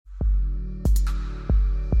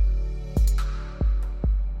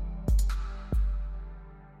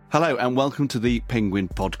Hello and welcome to the Penguin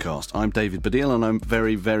Podcast. I'm David Baddiel and I'm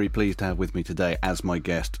very, very pleased to have with me today as my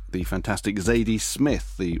guest the fantastic Zadie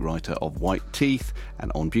Smith, the writer of White Teeth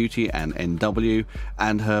and On Beauty and NW,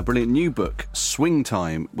 and her brilliant new book, Swing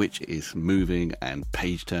Time, which is moving and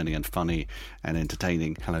page-turning and funny and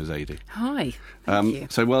entertaining. Hello, Zadie. Hi. Thank you.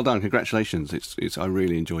 So well done. Congratulations. I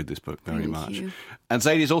really enjoyed this book very much. You. And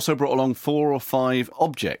Zadie's also brought along 4 or 5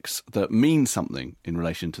 objects that mean something in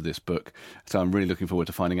relation to this book. So I'm really looking forward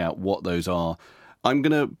to finding out what those are. I'm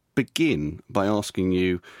going to begin by asking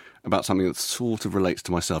you about something that sort of relates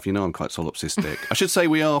to myself. You know I'm quite solipsistic. I should say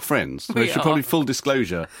we are friends. We should are. Probably full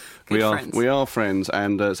disclosure. Good friends. We are friends.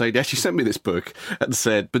 And Zadie actually sent me this book and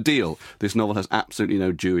said, Baddiel, this novel has absolutely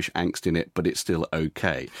no Jewish angst in it, but it's still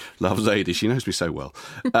okay. Love Zadie. She knows me so well.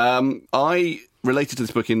 I related to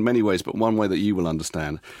this book in many ways, but one way that you will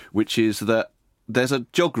understand, which is that there's a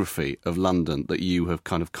geography of London that you have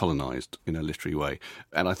kind of colonised in a literary way.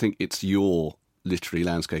 And I think it's your literary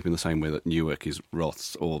landscape in the same way that Newark is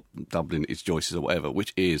Roth's or Dublin is Joyce's or whatever,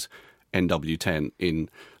 which is NW10 in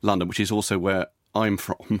London, which is also where I'm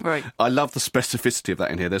from. Right. I love the specificity of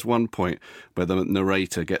that in here. There's one point where the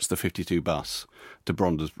narrator gets the 52 bus to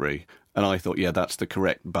Brondesbury, and I thought, yeah, that's the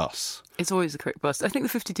correct bus. It's always the correct bus. I think the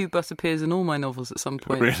 52 bus appears in all my novels at some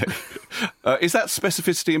point. Really? Is that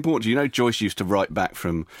specificity important? You know, Joyce used to write back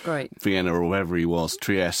from Vienna or wherever he was,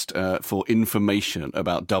 Trieste, for information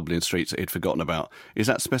about Dublin streets that he'd forgotten about. Is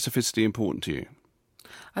that specificity important to you?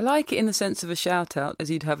 I like it in the sense of a shout-out,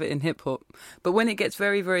 as you'd have it in hip-hop. But when it gets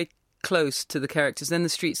very, very close to the characters, then the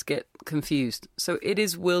streets get confused. So it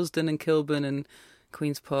is Willesden and Kilburn and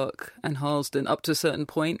Queen's Park and Harlesden up to a certain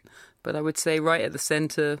point. But I would say right at the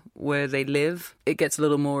centre where they live, it gets a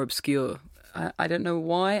little more obscure. I don't know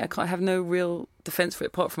why. I have no real defence for it,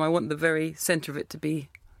 apart from I want the very centre of it to be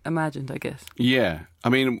imagined, I guess. Yeah. I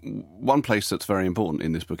mean, one place that's very important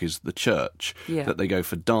in this book is the church that they go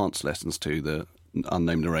for dance lessons to, the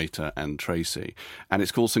unnamed narrator and Tracy. And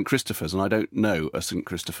it's called St Christopher's, and I don't know a St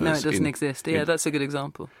Christopher's. No, it doesn't exist. Yeah, that's a good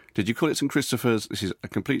example. Did you call it St Christopher's? This is a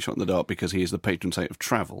complete shot in the dark because he is the patron saint of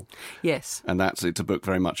travel. Yes. And it's a book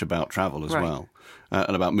very much about travel as well.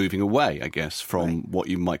 And about moving away, I guess, from what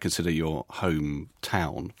you might consider your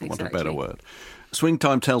hometown, for want of a better word. Swing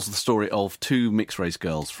Time tells the story of 2 mixed-race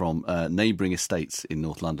girls from neighbouring estates in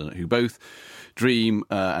North London who both dream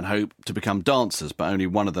and hope to become dancers, but only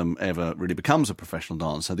one of them ever really becomes a professional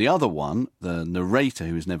dancer. The other one, the narrator,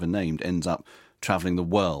 who is never named, ends up travelling the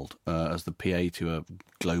world as the PA to a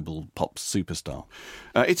global pop superstar.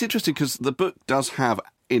 It's interesting because the book does have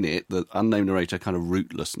in it the unnamed narrator kind of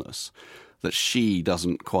rootlessness, that she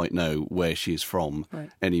doesn't quite know where she is from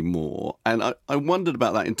anymore. And I wondered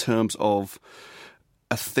about that in terms of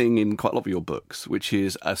a thing in quite a lot of your books, which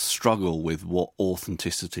is a struggle with what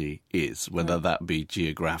authenticity is, whether that be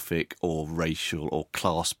geographic or racial or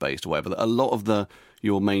class-based or whatever. A lot of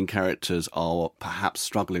your main characters are perhaps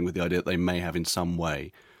struggling with the idea that they may have in some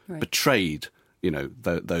way betrayed,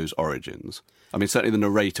 those origins. I mean, certainly the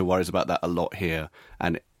narrator worries about that a lot here,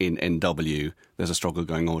 and in NW, there's a struggle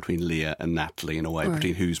going on between Leah and Natalie in a way,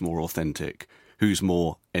 between who's more authentic, who's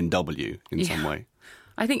more NW in some way.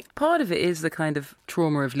 I think part of it is the kind of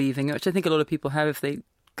trauma of leaving, which I think a lot of people have if they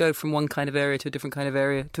go from one kind of area to a different kind of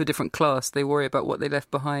area, to a different class. They worry about what they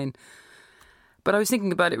left behind. But I was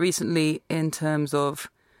thinking about it recently in terms of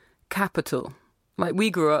capital. Like,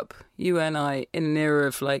 we grew up, you and I, in an era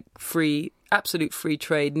of absolute free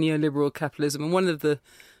trade, neoliberal capitalism. And one of the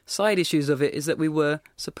side issues of it is that we were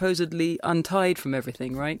supposedly untied from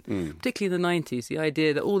everything, right? Particularly in the 90s, the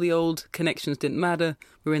idea that all the old connections didn't matter.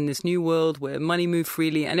 We're in this new world where money moved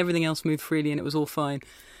freely and everything else moved freely and it was all fine.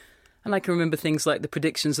 And I can remember things like the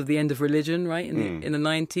predictions of the end of religion, right, in the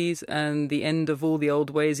 90s, and the end of all the old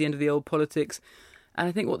ways, the end of the old politics. And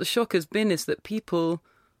I think what the shock has been is that people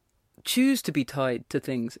choose to be tied to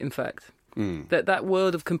things, in fact. That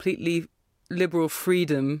world of completely liberal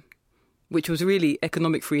freedom, which was really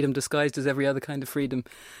economic freedom disguised as every other kind of freedom,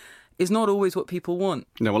 is not always what people want.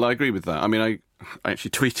 No, well, I agree with that. I mean, I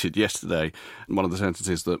actually tweeted yesterday one of the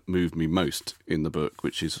sentences that moved me most in the book,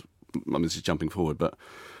 which is, this is jumping forward, but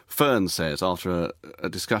Fern says, after a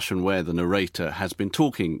discussion where the narrator has been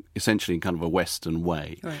talking essentially in kind of a Western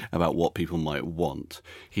way about what people might want,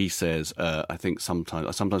 he says, I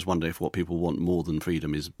sometimes wonder if what people want more than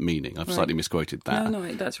freedom is meaning. I've slightly misquoted that.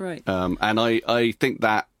 No, that's right. And I think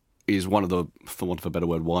that is one of the, for want of a better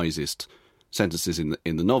word, wisest sentences in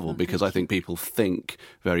the novel, because I think people think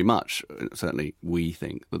very much, certainly we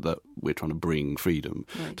think, that we're trying to bring freedom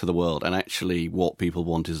to the world, and actually what people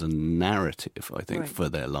want is a narrative, I think, for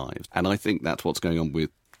their lives. And I think that's what's going on with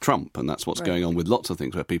Trump, and that's what's going on with lots of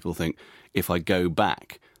things, where people think, if I go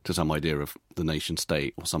back, to some idea of the nation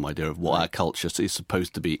state or some idea of what our culture is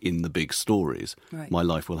supposed to be in the big stories, my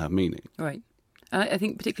life will have meaning. Right. And I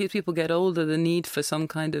think particularly as people get older, the need for some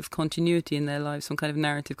kind of continuity in their lives, some kind of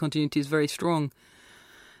narrative continuity is very strong.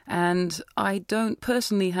 And I don't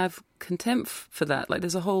personally have contempt for that. Like,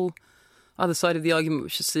 there's a whole other side of the argument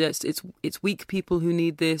which suggests it's weak people who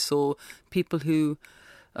need this, or people who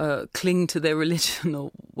cling to their religion,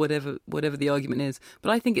 or whatever the argument is.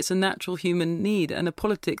 But I think it's a natural human need, and a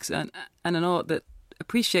politics and an art that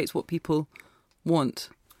appreciates what people want.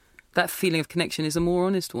 That feeling of connection is a more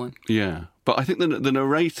honest one. Yeah, but I think the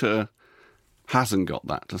narrator hasn't got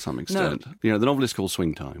that to some extent. No. You know, the novel is called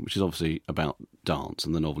Swing Time, which is obviously about dance,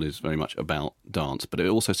 and the novel is very much about dance, but it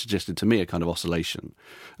also suggested to me a kind of oscillation,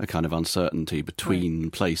 a kind of uncertainty between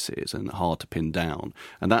places and hard to pin down.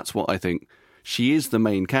 And that's what I think. She is the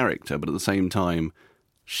main character, but at the same time,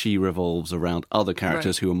 she revolves around other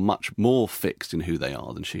characters who are much more fixed in who they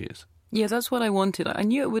are than she is. Yeah, that's what I wanted. I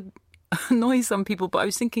knew it would annoy some people, but I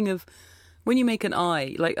was thinking of when you make an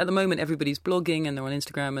eye, like at the moment everybody's blogging and they're on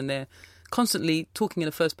Instagram and they're constantly talking in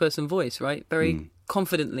a first-person voice, right? Very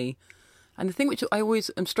confidently. And the thing which I always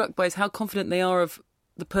am struck by is how confident they are of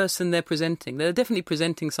the person they're presenting. They're definitely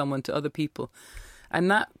presenting someone to other people. And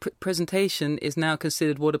that presentation is now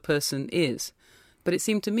considered what a person is. But it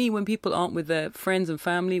seemed to me when people aren't with their friends and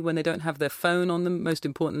family, when they don't have their phone on them, most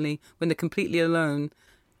importantly, when they're completely alone,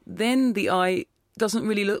 then the eye doesn't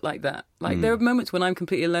really look like that. Like there are moments when I'm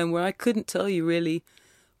completely alone where I couldn't tell you really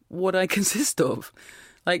what I consist of.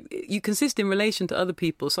 Like, you consist in relation to other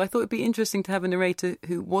people. So I thought it'd be interesting to have a narrator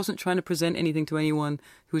who wasn't trying to present anything to anyone,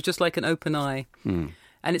 who was just like an open eye. And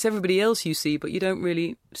it's everybody else you see, but you don't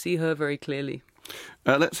really see her very clearly.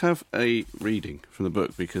 Let's have a reading from the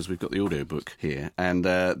book, because we've got the audiobook here. And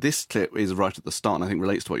this clip is right at the start, and I think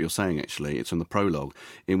relates to what you're saying, actually. It's from the prologue,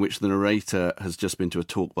 in which the narrator has just been to a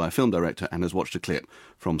talk by a film director and has watched a clip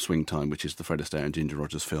from Swing Time, which is the Fred Astaire and Ginger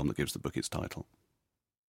Rogers film that gives the book its title.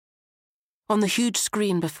 On the huge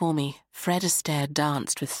screen before me, Fred Astaire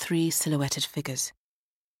danced with 3 silhouetted figures.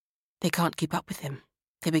 They can't keep up with him.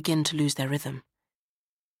 They begin to lose their rhythm.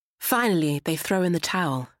 Finally, they throw in the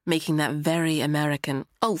towel, making that very American,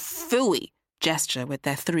 "oh, phooey," gesture with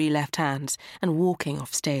their 3 left hands, and walking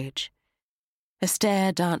off stage.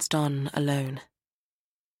 Astaire danced on alone.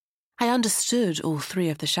 I understood all 3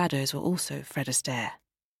 of the shadows were also Fred Astaire.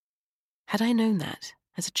 Had I known that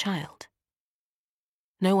as a child?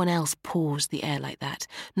 No one else paws the air like that.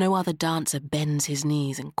 No other dancer bends his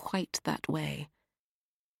knees in quite that way.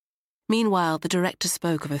 Meanwhile, the director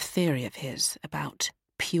spoke of a theory of his about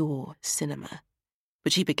pure cinema,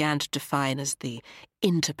 which he began to define as the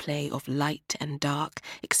interplay of light and dark,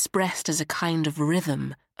 expressed as a kind of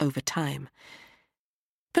rhythm over time.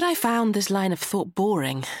 But I found this line of thought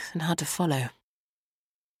boring and hard to follow.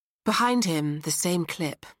 Behind him, the same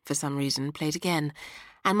clip, for some reason, played again,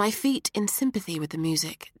 and my feet, in sympathy with the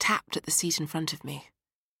music, tapped at the seat in front of me.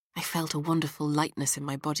 I felt a wonderful lightness in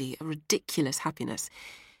my body, a ridiculous happiness.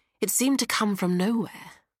 It seemed to come from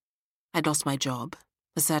nowhere. I'd lost my job,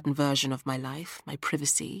 a certain version of my life, my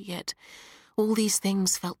privacy, yet all these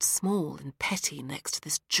things felt small and petty next to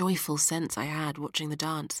this joyful sense I had watching the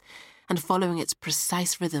dance and following its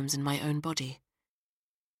precise rhythms in my own body.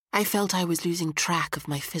 I felt I was losing track of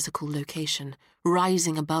my physical location,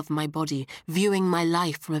 rising above my body, viewing my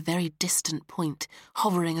life from a very distant point,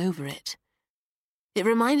 hovering over it. It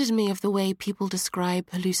reminded me of the way people describe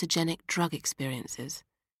hallucinogenic drug experiences.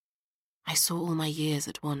 I saw all my years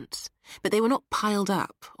at once, but they were not piled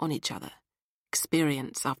up on each other.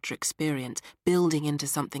 Experience after experience, building into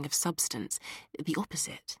something of substance. The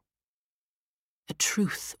opposite. A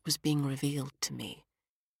truth was being revealed to me,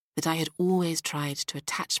 that I had always tried to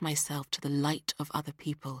attach myself to the light of other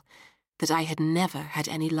people, that I had never had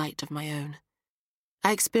any light of my own.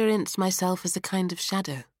 I experienced myself as a kind of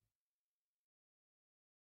shadow.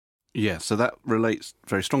 Yeah, so that relates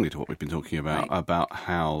very strongly to what we've been talking about, about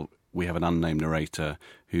how we have an unnamed narrator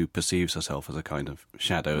who perceives herself as a kind of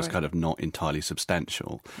shadow, as kind of not entirely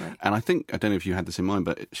substantial. And I think, I don't know if you had this in mind,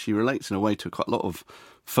 but she relates in a way to quite a lot of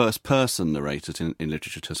first-person narrators in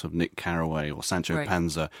literature, to sort of Nick Carraway or Sancho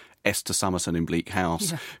Panza, Esther Summerson in Bleak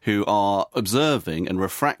House, who are observing and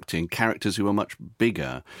refracting characters who are much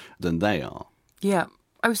bigger than they are. Yeah.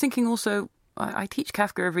 I was thinking also, I teach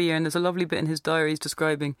Kafka every year, and there's a lovely bit in his diary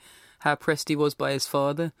describing how oppressed he was by his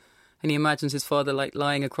father. And he imagines his father like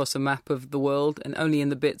lying across a map of the world, and only in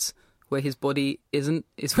the bits where his body isn't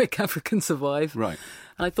is where Kafka can survive. Right.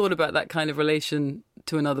 And I thought about that kind of relation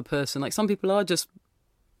to another person. Like, some people are just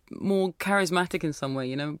more charismatic in some way,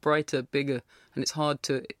 you know, brighter, bigger, and it's hard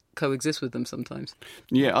to coexist with them sometimes.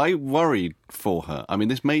 Yeah, I worried for her. I mean,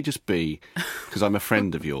 this may just be because I'm a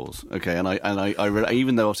friend of yours, okay? And I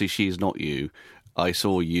even though obviously she is not you, I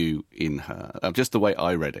saw you in her, just the way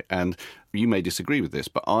I read it. And you may disagree with this,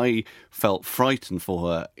 but I felt frightened for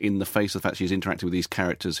her in the face of the fact she's interacting with these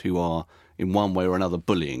characters who are, in one way or another,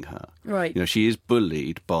 bullying her. Right. You know, she is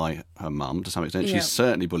bullied by her mum to some extent. Yeah. She's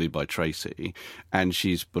certainly bullied by Tracy, and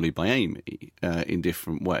she's bullied by Amy in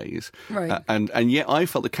different ways. Right. And yet I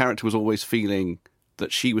felt the character was always feeling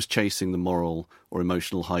that she was chasing the moral or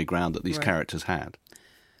emotional high ground that these characters had.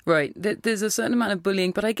 Right. There's a certain amount of bullying,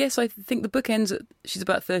 but I think the book ends at, she's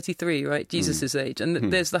about 33, right? Jesus' age.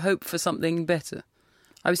 And there's the hope for something better.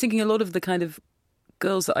 I was thinking a lot of the kind of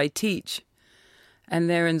girls that I teach and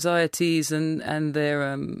their anxieties and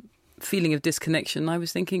their feeling of disconnection. I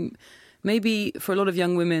was thinking maybe for a lot of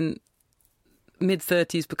young women,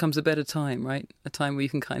 mid-30s becomes a better time, right? A time where you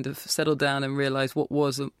can kind of settle down and realise what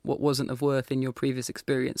wasn't of worth in your previous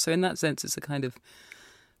experience. So in that sense, it's a kind of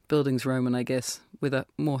Bildungsroman, I guess, with a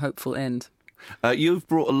more hopeful end. You've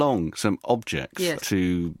brought along some objects Yes.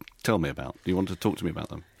 to tell me about. Do you want to talk to me about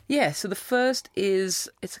them? Yeah, so the first it's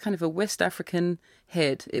a kind of a West African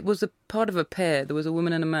head. It was a part of a pair. There was a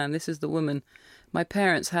woman and a man. This is the woman. My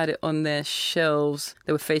parents had it on their shelves.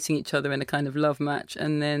 They were facing each other in a kind of love match.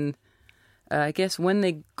 And then I guess when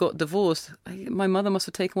they got divorced, my mother must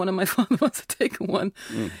have taken one and my father must have taken one.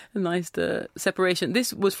 A nice separation.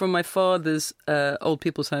 This was from my father's old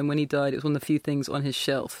people's home when he died. It was one of the few things on his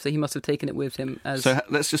shelf. So he must have taken it with him. So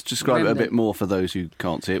let's just describe it a bit more for those who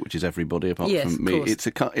can't see it, which is everybody apart from me.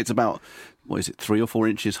 It's about, what is it, 3 or 4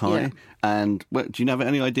 inches high? Yeah. And do you have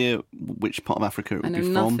any idea which part of Africa it would be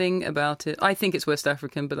from? I know nothing about it. I think it's West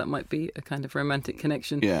African, but that might be a kind of romantic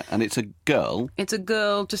connection. Yeah, and it's a girl. It's a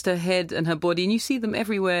girl, just her head and her body, and you see them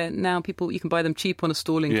everywhere now. You can buy them cheap on a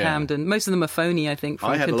stall in Camden. Most of them are phony, I think,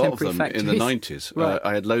 from I had a lot of them factories. in the 90s. Right.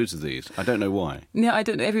 I had loads of these. I don't know why. Yeah, I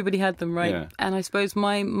don't know. Everybody had them, right? Yeah. And I suppose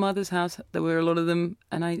my mother's house, there were a lot of them,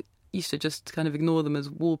 and I used to just kind of ignore them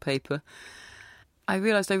as wallpaper. I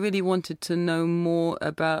realised I really wanted to know more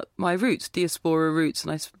about my roots, diaspora roots,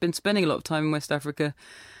 and I've been spending a lot of time in West Africa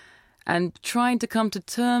and trying to come to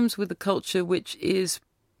terms with a culture which was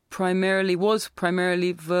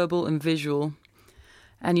primarily verbal and visual.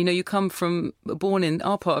 And, you come from, born in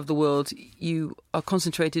our part of the world, you are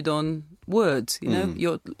concentrated on words,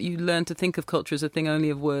 you learn to think of culture as a thing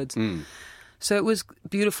only of words. So it was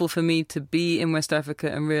beautiful for me to be in West Africa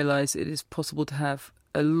and realise it is possible to have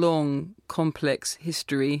a long, complex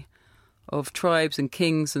history of tribes and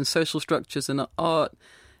kings and social structures and art,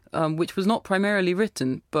 which was not primarily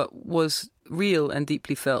written, but was real and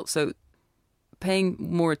deeply felt. So paying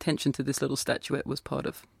more attention to this little statuette was part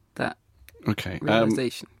of that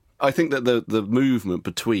realisation. I think that the movement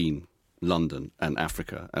between London and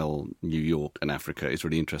Africa, or New York and Africa, is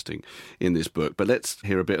really interesting in this book. But let's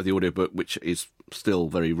hear a bit of the audiobook, which is still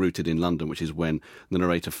very rooted in London, which is when the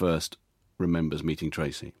narrator first remembers meeting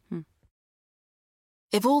Tracy.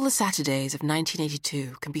 If all the Saturdays of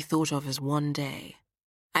 1982 can be thought of as one day,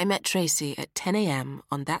 I met Tracy at 10 a.m.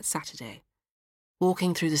 on that Saturday,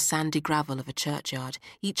 walking through the sandy gravel of a churchyard,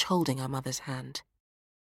 each holding our mother's hand.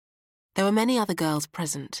 There were many other girls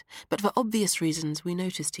present, but for obvious reasons we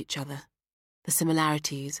noticed each other, the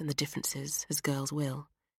similarities and the differences, as girls will.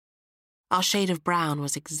 Our shade of brown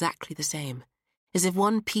was exactly the same, as if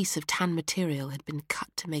one piece of tan material had been cut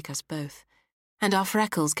to make us both, and our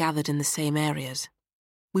freckles gathered in the same areas.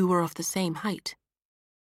 We were of the same height.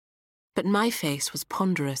 But my face was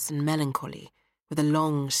ponderous and melancholy, with a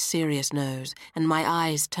long, serious nose, and my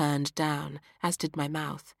eyes turned down, as did my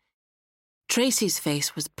mouth. Tracy's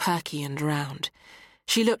face was perky and round.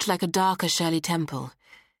 She looked like a darker Shirley Temple,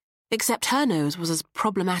 except her nose was as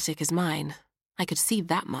problematic as mine. I could see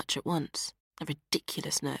that much at once. A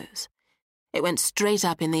ridiculous nose. It went straight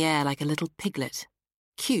up in the air like a little piglet.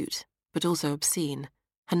 Cute, but also obscene.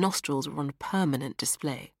 Her nostrils were on permanent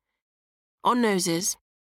display. On noses,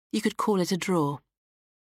 you could call it a draw.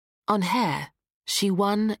 On hair, she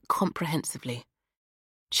won comprehensively.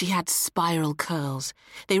 She had spiral curls.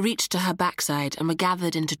 They reached to her backside and were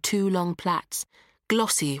gathered into 2 long plaits,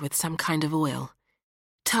 glossy with some kind of oil,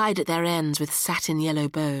 tied at their ends with satin yellow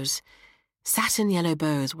bows. Satin yellow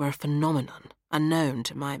bows were a phenomenon unknown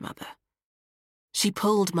to my mother. She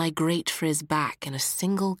pulled my great frizz back in a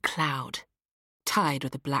single cloud, tied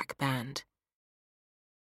with a black band.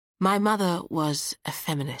 My mother was a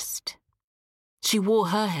feminist. She wore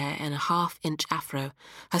her hair in a 1/2-inch afro.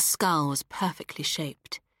 Her skull was perfectly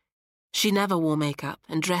shaped. She never wore makeup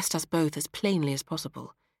and dressed us both as plainly as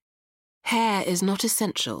possible. Hair is not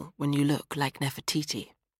essential when you look like Nefertiti.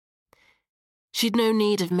 She'd no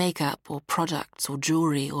need of makeup or products or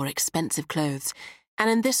jewellery or expensive clothes, and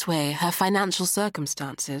in this way her financial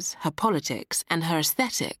circumstances, her politics, and her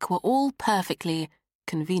aesthetic were all perfectly,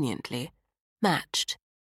 conveniently, matched.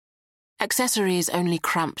 Accessories only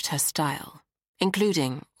cramped her style,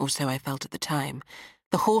 including, or so I felt at the time,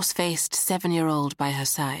 the horse-faced 7-year-old by her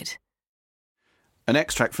side. An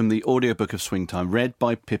extract from the audiobook of Swing Time, read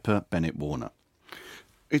by Pippa Bennett-Warner.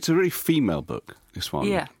 It's a really female book, this one.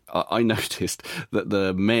 Yeah. I noticed that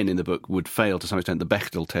the men in the book would fail to some extent the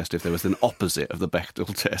Bechdel test if there was an opposite of the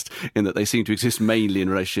Bechdel test, in that they seem to exist mainly in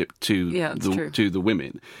relationship to the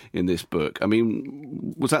women in this book. I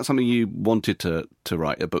mean, was that something you wanted to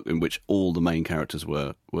write, a book in which all the main characters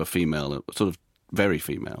were female, sort of very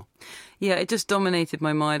female? Yeah, it just dominated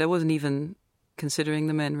my mind. I wasn't even considering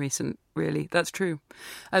the men really. That's true.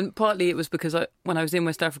 And partly it was because when I was in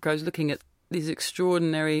West Africa, I was looking at these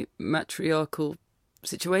extraordinary matriarchal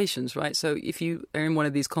situations, right? So if you are in one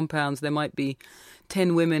of these compounds, there might be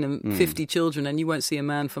 10 women and 50 children, and you won't see a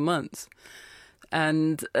man for months.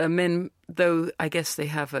 And men, though I guess they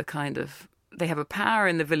have a power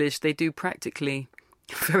in the village, they do practically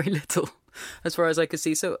very little, as far as I could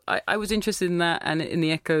see. So I was interested in that, and in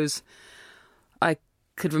the echoes I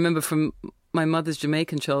could remember from my mother's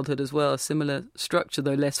Jamaican childhood as well, a similar structure,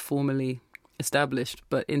 though less formally established,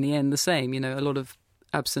 but in the end the same, a lot of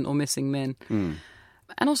absent or missing men.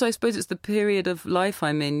 And also, I suppose it's the period of life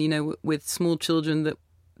I'm in, with small children, that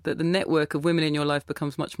the network of women in your life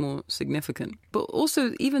becomes much more significant. But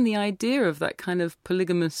also, even the idea of that kind of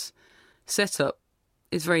polygamous setup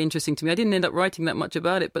is very interesting to me. I didn't end up writing that much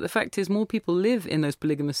about it, but the fact is more people live in those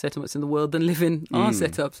polygamous settlements in the world than live in our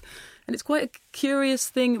setups. And it's quite a curious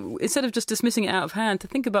thing, instead of just dismissing it out of hand, to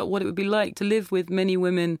think about what it would be like to live with many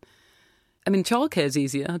women. I mean, childcare is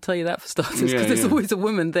easier, I'll tell you that for starters, because there's always a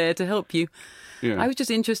woman there to help you. Yeah. I was just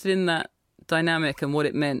interested in that dynamic and what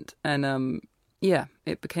it meant. And,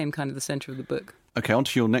 it became kind of the centre of the book. OK, on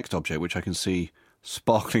to your next object, which I can see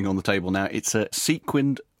sparkling on the table now. It's a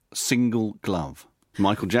sequined single glove.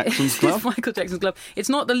 Michael Jackson's glove? It's Michael Jackson's glove. It's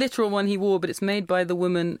not the literal one he wore, but it's made by the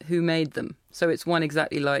woman who made them. So it's one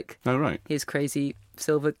exactly like his crazy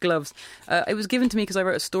silver gloves. It was given to me because I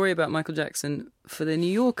wrote a story about Michael Jackson for The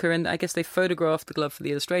New Yorker, and I guess they photographed the glove for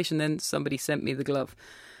the illustration. Then somebody sent me the glove,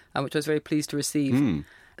 which I was very pleased to receive.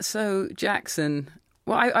 So Jackson...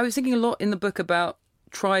 Well, I was thinking a lot in the book about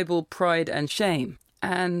tribal pride and shame.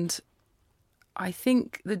 And I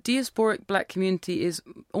think the diasporic black community is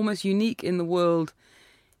almost unique in the world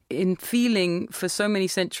in feeling for so many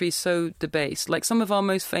centuries so debased. Like some of our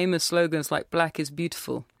most famous slogans, like "Black is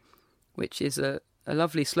beautiful," which is a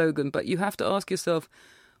lovely slogan, but you have to ask yourself,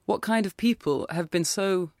 what kind of people have been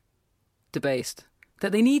so debased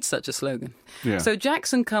that they need such a slogan? Yeah. So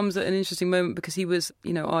Jackson comes at an interesting moment because he was,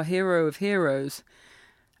 our hero of heroes.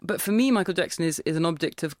 But for me, Michael Jackson is an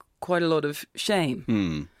object of quite a lot of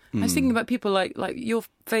shame. I was thinking about people like your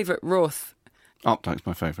favourite Roth. Updike's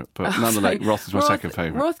my favourite, but nonetheless, Roth is my second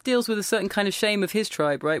favourite. Roth deals with a certain kind of shame of his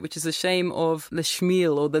tribe, right, which is the shame of the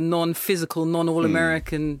Schmiel, or the non-physical,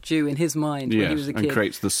 non-all-American Jew in his mind when he was a kid. And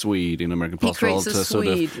creates the Swede in American Pastoral to sort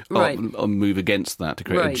of move against that, to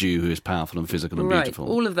create a Jew who is powerful and physical and beautiful.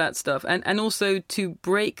 All of that stuff. And also to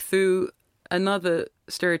break through another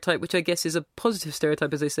stereotype, which I guess is a positive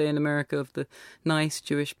stereotype, as they say in America, of the nice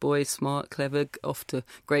Jewish boy, smart, clever, off to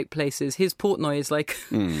great places. His Portnoy is like,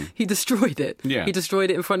 he destroyed it. Yeah. He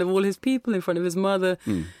destroyed it in front of all his people, in front of his mother.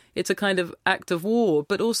 It's a kind of act of war,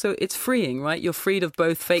 but also it's freeing, right? You're freed of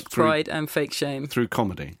both fake pride and fake shame. Through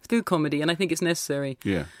comedy. Through comedy, and I think it's necessary.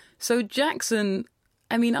 Yeah. So Jackson,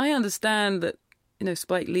 I mean, I understand that,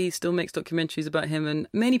 Spike Lee still makes documentaries about him, and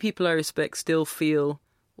many people I respect still feel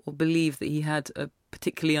or believe that he had a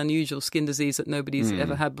particularly unusual skin disease that nobody's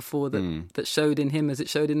ever had before, that showed in him as it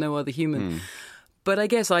showed in no other human. But I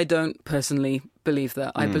guess I don't personally believe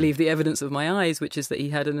that. I believe the evidence of my eyes, which is that he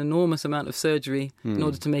had an enormous amount of surgery in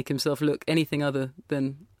order to make himself look anything other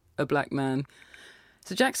than a black man.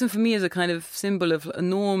 So Jackson for me is a kind of symbol of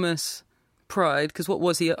enormous pride, because what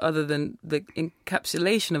was he other than the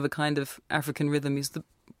encapsulation of a kind of African rhythm? He's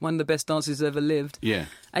one of the best dancers who's ever lived. Yeah.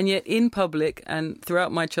 And yet in public and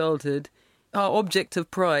throughout my childhood, our object of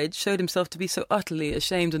pride showed himself to be so utterly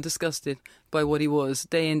ashamed and disgusted by what he was,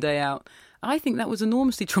 day in, day out. I think that was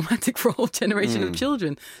enormously traumatic for a whole generation of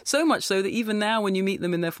children. So much so that even now when you meet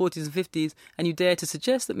them in their 40s and 50s and you dare to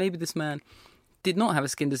suggest that maybe this man did not have a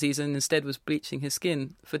skin disease and instead was bleaching his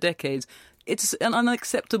skin for decades. It's an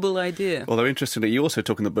unacceptable idea. Although, interestingly, you also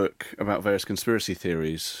talk in the book about various conspiracy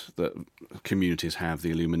theories that communities have, the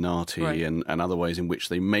Illuminati, right. and other ways in which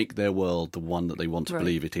they make their world the one that they want to right.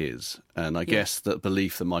 believe it is. And I guess that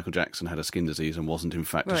belief that Michael Jackson had a skin disease and wasn't, in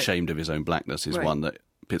fact, right. ashamed of his own blackness is right. one that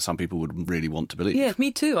some people would really want to believe. Yeah, me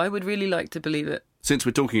too. I would really like to believe it. Since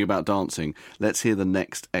we're talking about dancing, let's hear the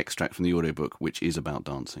next extract from the audiobook, which is about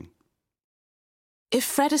dancing. If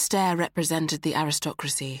Fred Astaire represented the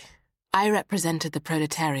aristocracy, I represented the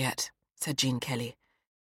proletariat, said Gene Kelly.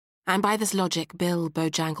 And by this logic, Bill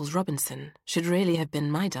Bojangles Robinson should really have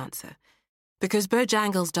been my dancer, because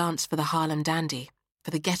Bojangles danced for the Harlem dandy,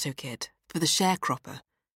 for the ghetto kid, for the sharecropper,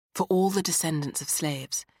 for all the descendants of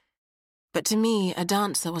slaves. But to me, a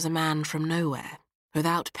dancer was a man from nowhere,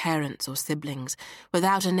 without parents or siblings,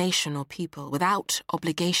 without a nation or people, without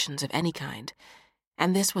obligations of any kind.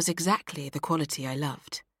 And this was exactly the quality I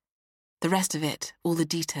loved. The rest of it, all the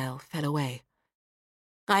detail, fell away.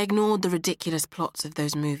 I ignored the ridiculous plots of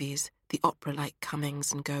those movies, the opera-like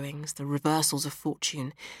comings and goings, the reversals of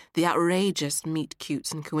fortune, the outrageous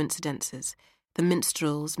meet-cutes and coincidences, the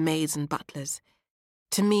minstrels, maids and butlers.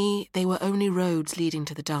 To me, they were only roads leading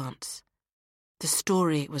to the dance. The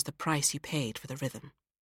story was the price you paid for the rhythm.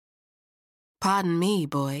 Pardon me,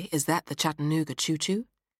 boy, is that the Chattanooga choo-choo?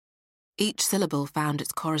 Each syllable found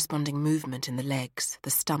its corresponding movement in the legs, the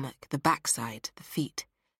stomach, the backside, the feet.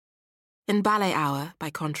 In ballet hour, by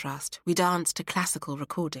contrast, we danced to classical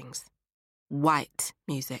recordings. White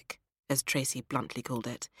music, as Tracy bluntly called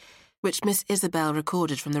it, which Miss Isabel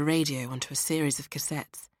recorded from the radio onto a series of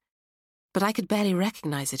cassettes. But I could barely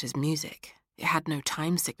recognise it as music. It had no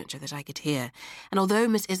time signature that I could hear, and although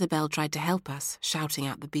Miss Isabel tried to help us, shouting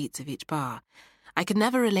out the beats of each bar, I could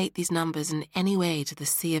never relate these numbers in any way to the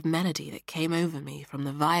sea of melody that came over me from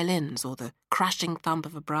the violins or the crashing thump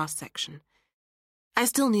of a brass section. I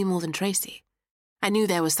still knew more than Tracy. I knew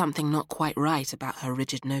there was something not quite right about her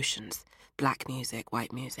rigid notions, black music,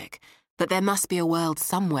 white music, but there must be a world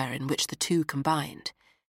somewhere in which the two combined.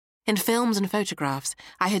 In films and photographs,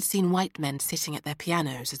 I had seen white men sitting at their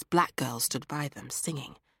pianos as black girls stood by them,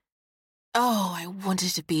 singing. Oh, I wanted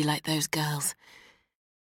to be like those girls.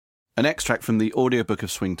 An extract from the audiobook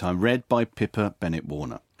of Swing Time, read by Pippa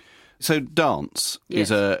Bennett-Warner. So dance is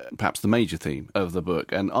perhaps the major theme of the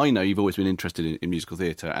book, and I know you've always been interested in musical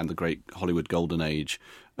theatre and the great Hollywood golden age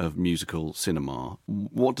of musical cinema.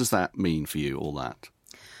 What does that mean for you, all that?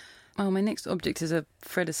 Oh, my next object is a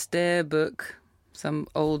Fred Astaire book, some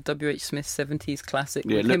old W.H. Smith 70s classic.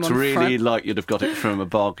 Yeah, it looks really like you'd have got it from a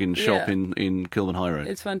bargain shop in Kilburn High Road.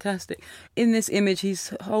 It's fantastic. In this image,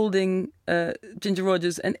 he's holding Ginger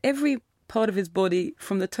Rogers, and every part of his body,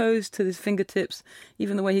 from the toes to his fingertips,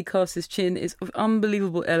 even the way he casts his chin, is of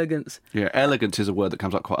unbelievable elegance. Yeah, elegance is a word that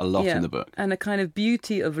comes up quite a lot in the book. And a kind of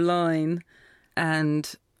beauty of line,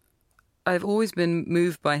 and I've always been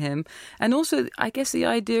moved by him. And also, I guess, the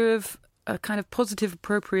idea of a kind of positive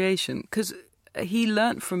appropriation, because he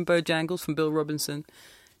learnt from Bojangles, from Bill Robinson.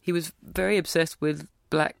 He was very obsessed with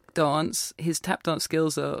black dance. His tap dance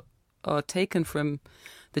skills are taken from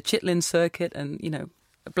the Chitlin circuit, and, you know,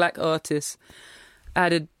 black artists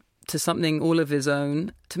added to something all of his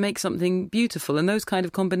own to make something beautiful. And those kind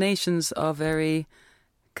of combinations are very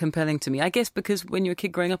compelling to me. I guess because when you're a kid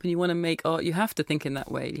growing up and you want to make art, you have to think in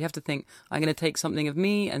that way. You have to think, I'm going to take something of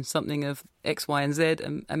me and something of X, Y, and Z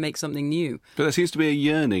and make something new. But there seems to be a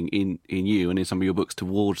yearning in you and in some of your books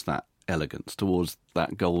towards that elegance, towards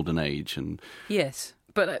that golden age. And yes,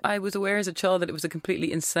 but I was aware as a child that it was a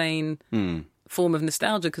completely insane form of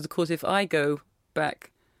nostalgia, because, of course, if I go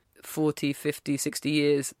back 40, 50, 60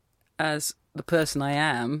 years as the person I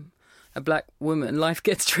am, a black woman, life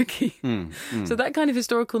gets tricky. So that kind of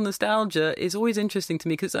historical nostalgia is always interesting to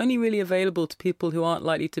me, because it's only really available to people who aren't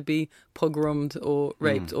likely to be pogromed or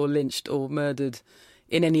raped or lynched or murdered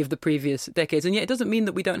in any of the previous decades. And yet it doesn't mean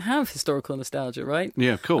that we don't have historical nostalgia, right?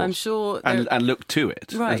 Yeah, of course. I'm sure... And look to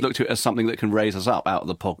it. Right. And look to it as something that can raise us up out of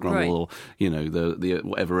the pogrom or, you know, the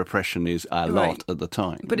whatever repression is our lot at the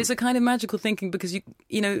time. But it's a kind of magical thinking, because,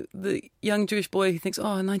 you know, the young Jewish boy who thinks,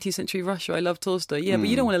 19th century Russia, I love Tolstoy. Yeah, but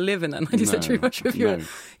you don't want to live in that 19th century Russia if you're a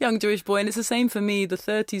young Jewish boy. And it's the same for me, the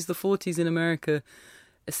 30s, the 40s in America,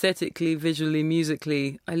 aesthetically, visually,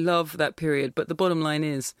 musically. I love that period. But the bottom line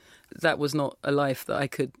is, that was not a life that I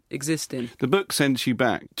could exist in. The book sends you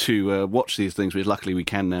back to watch these things, which luckily we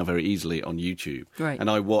can now very easily on YouTube. Right. And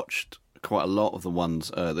I watched quite a lot of the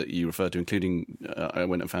ones that you referred to, including I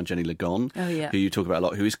went and found Jenny Lagon, who you talk about a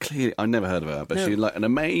lot, who is clearly, I've never heard of her, but she's like an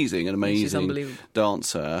amazing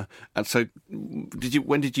dancer. And so,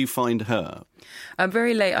 when did you find her?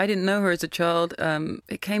 Very late. I didn't know her as a child.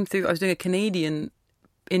 It came through, I was doing a Canadian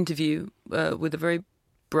interview with a very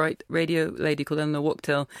bright radio lady called Eleanor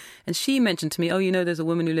Wachtel, and she mentioned to me, there's a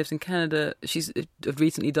woman who lives in Canada. She's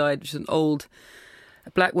recently died. She's an old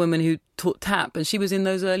black woman who taught tap, and she was in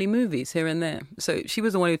those early movies here and there. So she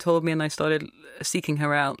was the one who told me, and I started seeking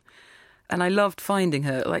her out. And I loved finding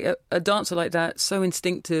her. Like a dancer like that, so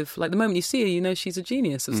instinctive. Like the moment you see her, you know she's a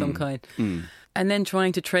genius of some kind. And then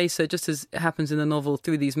trying to trace her, just as it happens in the novel,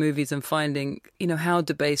 through these movies, and finding, how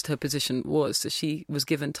debased her position was. So she was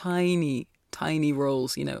given tiny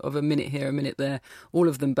roles, of a minute here, a minute there, all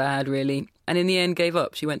of them bad, really. And in the end gave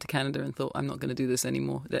up. She went to Canada and thought, I'm not going to do this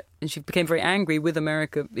anymore. And she became very angry with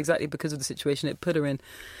America exactly because of the situation it put her in.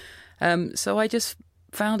 So I just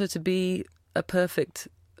found her to be a perfect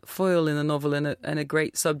foil in the novel and a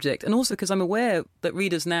great subject. And also because I'm aware that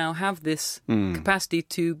readers now have this capacity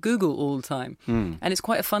to Google all the time. And it's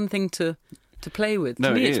quite a fun thing to play with.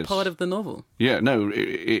 To me, it's part of the novel. Yeah, no,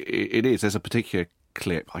 it is. There's a particular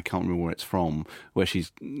clip, I can't remember where it's from, where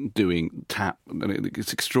she's doing tap, and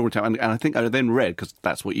it's extraordinary. And I think I then read, because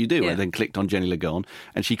that's what you do, I then clicked on Jenny Lagon,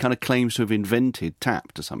 and she kind of claims to have invented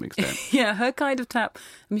tap to some extent. Yeah, her kind of tap.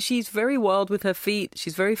 I mean, she's very wild with her feet.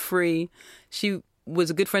 She's very free. She was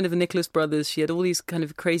a good friend of the Nicholas brothers. She had all these kind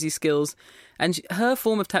of crazy skills, and her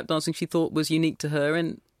form of tap dancing she thought was unique to her,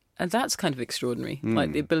 and that's kind of extraordinary,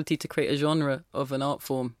 like the ability to create a genre of an art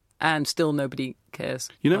form. And still nobody cares.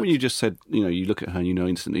 When you just said, you look at her and you know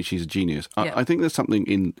instantly she's a genius. I think there's something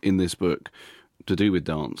in this book to do with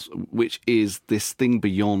dance, which is this thing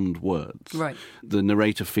beyond words. Right. The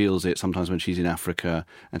narrator feels it sometimes when she's in Africa,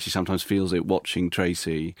 and she sometimes feels it watching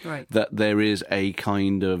Tracy, that there is a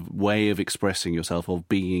kind of way of expressing yourself, of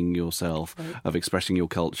being yourself, of expressing your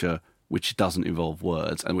culture, which doesn't involve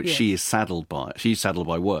words, and which she is saddled by. She's saddled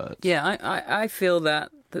by words. Yeah, I feel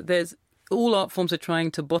that there's... All art forms are trying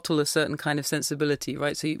to bottle a certain kind of sensibility,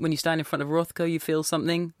 right? So when you stand in front of Rothko, you feel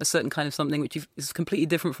something, a certain kind of something, which is completely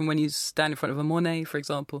different from when you stand in front of a Monet, for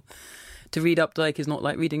example. To read Updike is not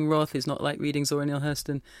like reading Roth, is not like reading Zora Neale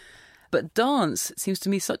Hurston. But dance seems to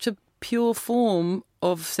me such a pure form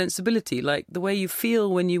of sensibility. Like the way you feel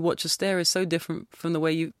when you watch Astaire is so different from the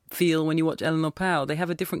way you feel when you watch Eleanor Powell. They have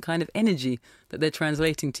a different kind of energy that they're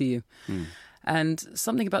translating to you. And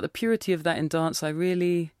something about the purity of that in dance I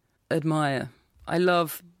really admire. I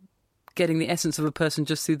love getting the essence of a person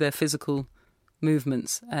just through their physical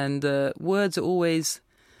movements. And words are always,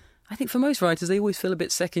 I think for most writers, they always feel a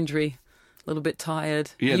bit secondary, a little bit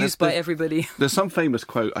tired, used by everybody. There's some famous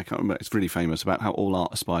quote, I can't remember, it's really famous, about how all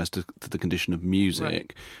art aspires to the condition of music.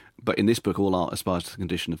 Right. But in this book, all art aspires to the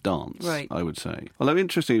condition of dance, I would say. Although,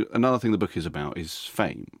 interesting, another thing the book is about is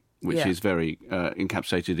fame, which is very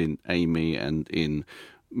encapsulated in Amy and in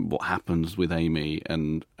what happens with Amy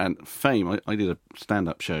and fame. I did a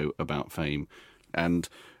stand-up show about fame, and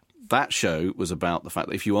that show was about the fact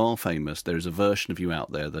that if you are famous, there is a version of you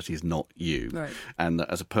out there that is not you. Right. And that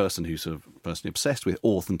as a person who's sort of personally obsessed with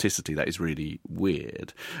authenticity, that is really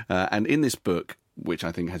weird. And in this book, which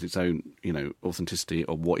I think has its own, authenticity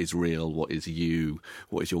of what is real, what is you,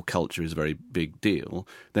 what is your culture is a very big deal,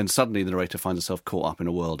 then suddenly the narrator finds herself caught up in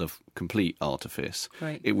a world of complete artifice,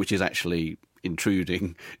 which is actually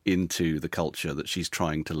intruding into the culture that she's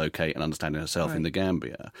trying to locate and understand herself in the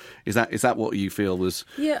Gambia. Is that what you feel was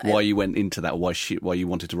why you went into that, or why you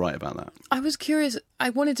wanted to write about that? I was curious.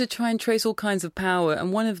 I wanted to try and trace all kinds of power,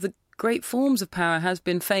 and one of the great forms of power has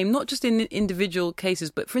been fame, not just in individual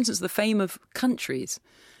cases, but for instance the fame of countries.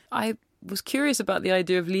 I was curious about the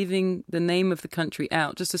idea of leaving the name of the country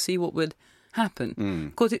out just to see what would happen.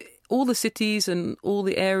 Of course, all the cities and all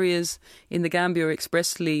the areas in the Gambia are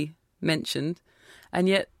expressly mentioned, and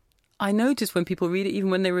yet I noticed when people read it, even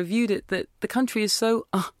when they reviewed it, that the country is so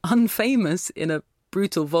unfamous in a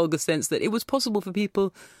brutal, vulgar sense that it was possible for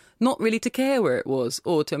people not really to care where it was,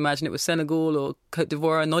 or to imagine it was Senegal or Cote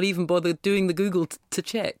d'Ivoire, and not even bother doing the Google to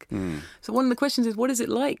check. So one of the questions is, what is it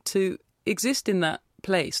like to exist in that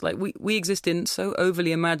place? Like we exist in so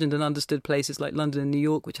overly imagined and understood places like London and New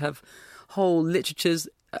York, which have whole literatures.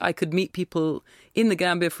 I could meet people in the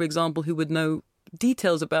Gambia, for example, who would know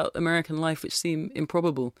details about American life which seem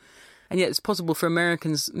improbable. And yet it's possible for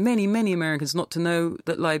Americans, many, many Americans, not to know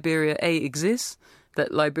that Liberia, A, exists,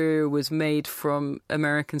 that Liberia was made from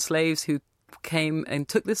American slaves who came and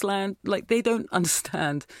took this land. Like, they don't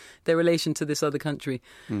understand their relation to this other country.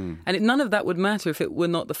 And none of that would matter if it were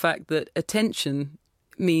not the fact that attention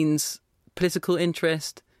means political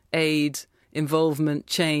interest, aid, involvement,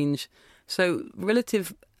 change. So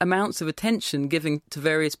relative amounts of attention given to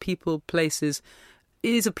various people, places,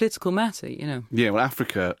 is a political matter, you know. Yeah, well,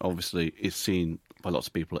 Africa obviously is seen by lots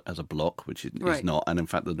of people as a block, which it is not. And in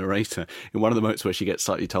fact, the narrator, in one of the moments where she gets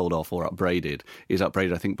slightly told off or upbraided, is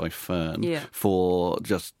upbraided, I think, by Fern for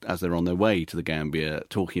just as they're on their way to the Gambia,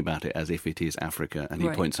 talking about it as if it is Africa. And he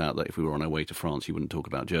points out that if we were on our way to France, you wouldn't talk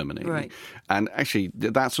about Germany. Right. And actually,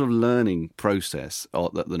 that sort of learning process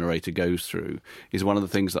that the narrator goes through is one of the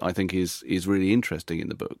things that I think is really interesting in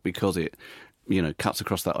the book, because it, you know, cuts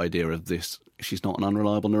across that idea of this. She's not an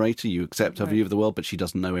unreliable narrator. You accept her view of the world, but she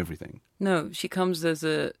doesn't know everything. No, she comes as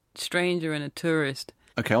a stranger and a tourist.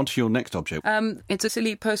 Okay, on to your next object. It's a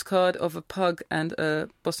silly postcard of a pug and a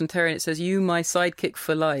Boston Terrier, and it says, "You, my sidekick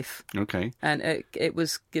for life." Okay. And it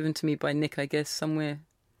was given to me by Nick, I guess, somewhere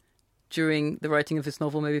during the writing of this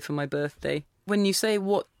novel, maybe for my birthday. When you say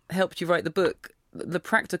what helped you write the book, the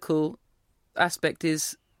practical aspect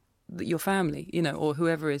is your family, you know, or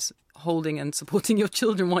whoever is holding and supporting your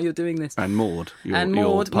children while you're doing this. And Maud,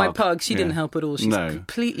 my pug, she didn't help at all. She's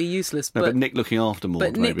completely useless. But Nick looking after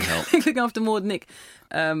Maud maybe helped. Looking after Maud, Nick.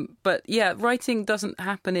 But yeah, writing doesn't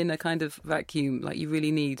happen in a kind of vacuum. Like, you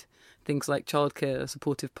really need things like childcare, a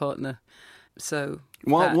supportive partner. So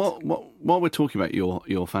while we're talking about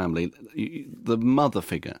your family, the mother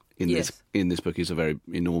figure in this book is a very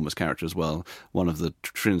enormous character as well. One of the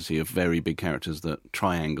trinity of very big characters that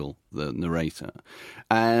triangle the narrator,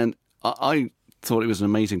 and I thought it was an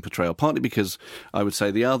amazing portrayal. Partly because I would say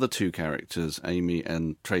the other two characters, Amy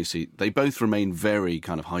and Tracy, they both remain very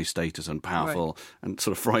kind of high status and powerful and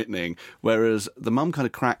sort of frightening. Whereas the mum kind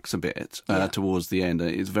of cracks a bit towards the end.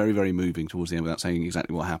 It's very, very moving towards the end without saying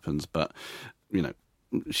exactly what happens. But, you know,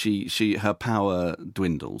 her power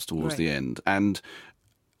dwindles towards the end. And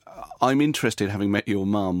I'm interested, having met your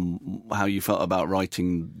mum, how you felt about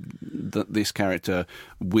writing this character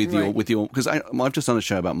with your because I've just done a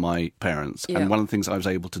show about my parents, and one of the things I was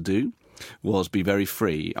able to do was be very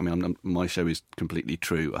free. I mean, my show is completely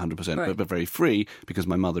true, 100%, but very free because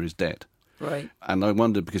my mother is dead. Right. And I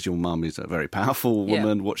wondered, because your mum is a very powerful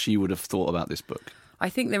woman, what she would have thought about this book. I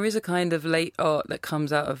think there is a kind of late art that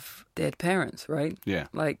comes out of dead parents, right? Yeah.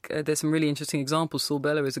 Like, there's some really interesting examples. Saul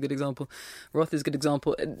Bellow is a good example. Roth is a good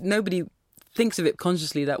example. Nobody thinks of it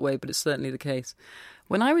consciously that way, but it's certainly the case.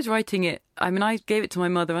 When I was writing it, I mean, I gave it to my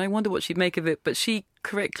mother, and I wonder what she'd make of it, but she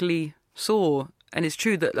correctly saw, and it's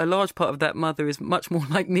true that a large part of that mother is much more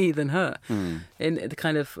like me than her, in the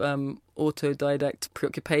kind of autodidact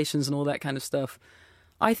preoccupations and all that kind of stuff.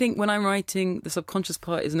 I think when I'm writing, the subconscious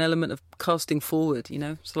part is an element of casting forward, you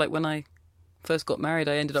know? So like when I first got married,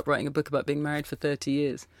 I ended up writing a book about being married for 30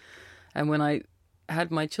 years. And when I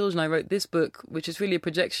had my children, I wrote this book, which is really a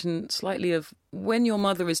projection slightly of when your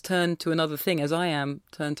mother is turned to another thing, as I am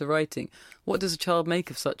turned to writing, what does a child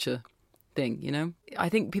make of such a thing, you know? I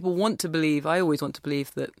think people want to believe, I always want to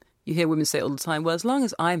believe, that you hear women say it all the time, well, as long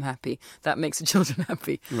as I'm happy, that makes the children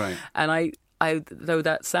happy. Right. And I though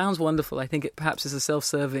that sounds wonderful, I think it perhaps is a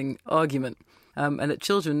self-serving argument, and that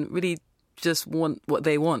children really just want what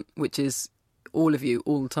they want, which is all of you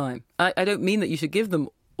all the time. I don't mean that you should give them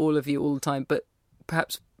all of you all the time, but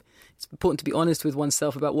perhaps it's important to be honest with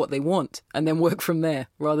oneself about what they want and then work from there,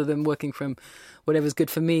 rather than working from whatever's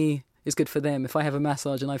good for me is good for them. If I have a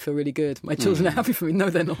massage and I feel really good, my children are happy for me. No,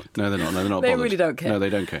 they're not. No, they're not. No, they're not. They bothered. really don't care. No, they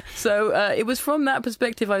don't care. So it was from that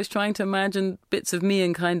perspective I was trying to imagine bits of me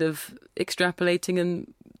and kind of extrapolating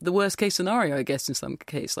and the worst case scenario, I guess, in some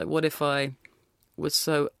case. Like, what if I was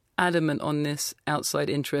so adamant on this outside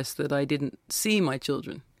interest that I didn't see my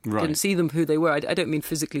children? Right. Didn't see them for who they were. I don't mean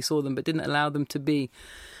physically saw them, but didn't allow them to be.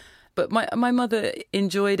 But my mother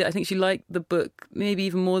enjoyed it. I think she liked the book maybe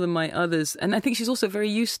even more than my others. And I think she's also very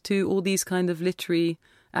used to all these kind of literary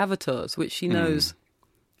avatars, which she knows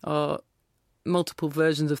are multiple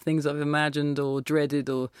versions of things I've imagined or dreaded,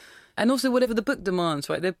 and also whatever the book demands,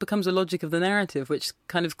 right? There becomes a logic of the narrative, which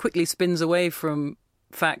kind of quickly spins away from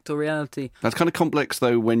fact or reality. That's kind of complex,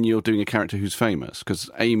 though, when you're doing a character who's famous, because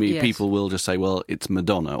Amy, people will just say, well, it's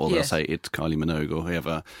Madonna, or they'll say it's Kylie Minogue or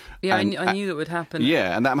whoever. Yeah, and I knew that would happen.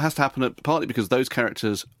 Yeah, and that has to happen partly because those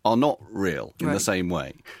characters are not real in the same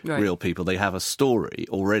way. Right. Real people, they have a story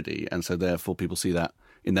already, and so therefore people see that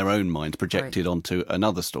in their own minds projected onto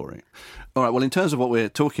another story. All right, well, in terms of what we're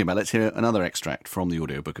talking about, let's hear another extract from the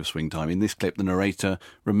audiobook of Swing Time. In this clip, the narrator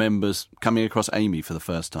remembers coming across Amy for the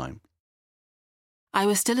first time. I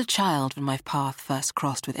was still a child when my path first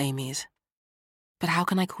crossed with Amy's. But how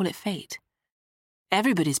can I call it fate?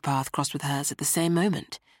 Everybody's path crossed with hers at the same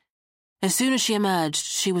moment. As soon as she emerged,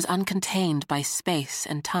 she was uncontained by space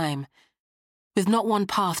and time, with not one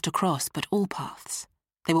path to cross, but all paths.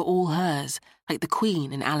 They were all hers, like the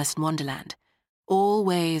Queen in Alice in Wonderland. All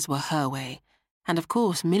ways were her way, and of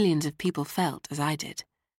course millions of people felt as I did.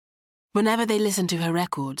 Whenever they listened to her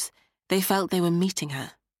records, they felt they were meeting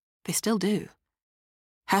her. They still do.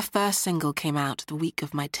 Her first single came out the week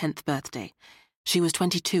of my 10th birthday. She was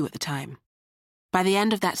 22 at the time. By the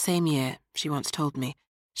end of that same year, she once told me,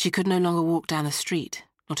 she could no longer walk down the street,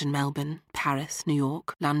 not in Melbourne, Paris, New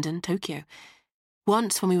York, London, Tokyo.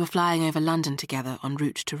 Once, when we were flying over London together en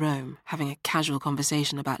route to Rome, having a casual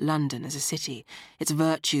conversation about London as a city, its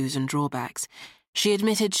virtues and drawbacks, she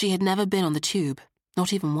admitted she had never been on the tube,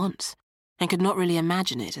 not even once, and could not really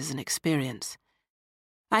imagine it as an experience.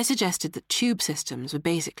 I suggested that tube systems were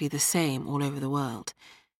basically the same all over the world,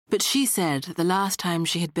 but she said the last time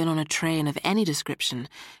she had been on a train of any description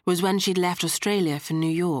was when she'd left Australia for New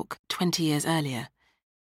York 20 years earlier.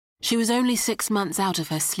 She was only 6 months out of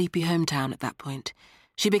her sleepy hometown at that point.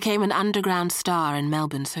 She became an underground star in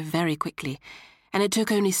Melbourne so very quickly, and it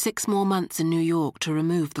took only 6 more months in New York to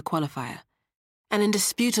remove the qualifier. An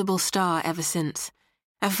indisputable star ever since,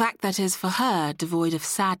 a fact that is, for her, devoid of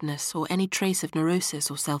sadness or any trace of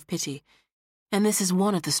neurosis or self-pity. And this is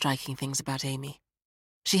one of the striking things about Amy.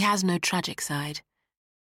 She has no tragic side.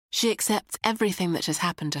 She accepts everything that has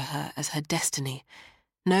happened to her as her destiny,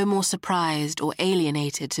 no more surprised or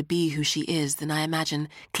alienated to be who she is than I imagine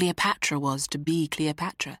Cleopatra was to be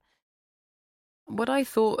Cleopatra. What I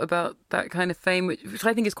thought about that kind of fame, which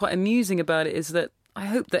I think is quite amusing about it, is that I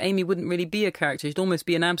hope that Amy wouldn't really be a character. She'd almost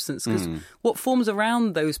be an absence, because what forms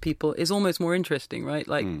around those people is almost more interesting, right?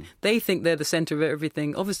 Like, they think they're the centre of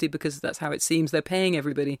everything, obviously because that's how it seems. They're paying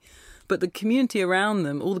everybody. But the community around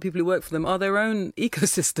them, all the people who work for them, are their own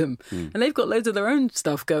ecosystem. And they've got loads of their own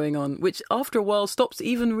stuff going on, which after a while stops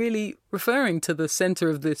even really referring to the centre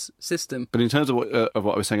of this system. But in terms of what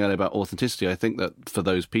I was saying earlier about authenticity, I think that for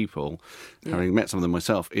those people, having met some of them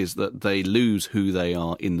myself, is that they lose who they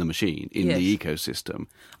are in the machine, in the ecosystem.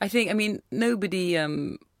 I mean, nobody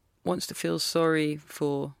wants to feel sorry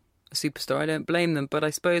for a superstar. I don't blame them. But I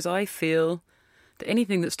suppose I feel that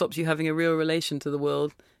anything that stops you having a real relation to the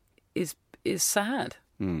world is sad.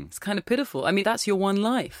 It's kind of pitiful. I mean, that's your one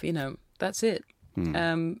life, that's it.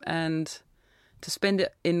 And to spend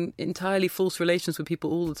it in entirely false relations with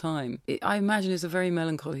people all the time, I imagine is a very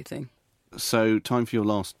melancholy thing. So, time for your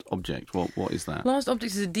last object. What is that? Last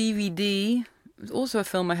object is a DVD. It was also a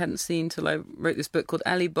film I hadn't seen till I wrote this book called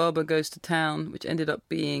Ali Baba Goes to Town, which ended up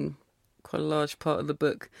being quite a large part of the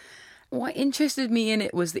book. What interested me in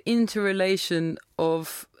it was the interrelation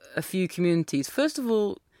of a few communities. First of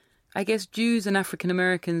all, I guess Jews and African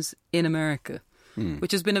Americans in America,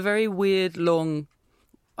 which has been a very weird, long,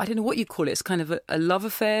 I don't know what you call it. It's kind of a love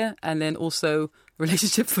affair and then also a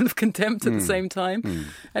relationship full of contempt at the same time.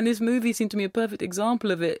 And this movie seemed to me a perfect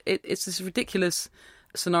example of it. It's this ridiculous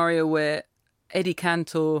scenario where Eddie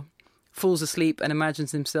Cantor falls asleep and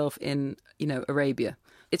imagines himself in, Arabia.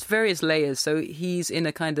 It's various layers. So he's in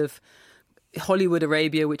a kind of Hollywood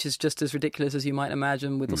Arabia, which is just as ridiculous as you might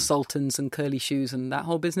imagine, with the sultans and curly shoes and that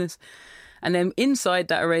whole business. And then inside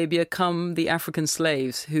that Arabia come the African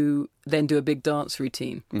slaves who then do a big dance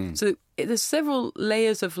routine. So there's several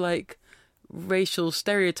layers of like racial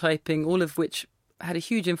stereotyping, all of which had a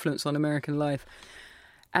huge influence on American life.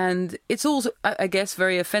 And it's also, I guess,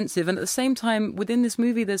 very offensive. And at the same time, within this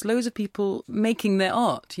movie, there's loads of people making their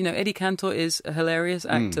art. Eddie Cantor is a hilarious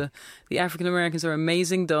actor. The African Americans are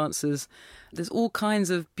amazing dancers. There's all kinds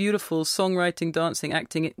of beautiful songwriting, dancing,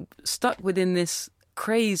 acting stuck within this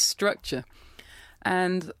crazed structure.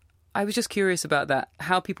 And I was just curious about that,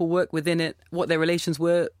 how people work within it, what their relations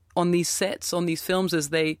were on these sets, on these films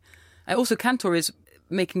also Cantor is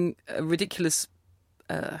making a ridiculous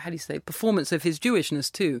performance of his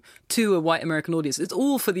Jewishness too, to a white American audience. It's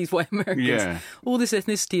all for these white Americans. Yeah. All this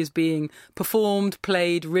ethnicity is being performed,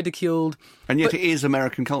 played, ridiculed. And yet it is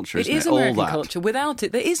American culture, isn't it? It is American culture. Without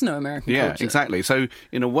it, there is no American culture. Yeah, exactly. So,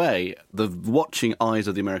 in a way, the watching eyes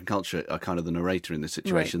of the American culture are kind of the narrator in this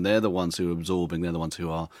situation. Right. They're the ones who are absorbing, they're the ones who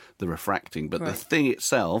are the refracting. But the thing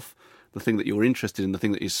itself, the thing that you're interested in, the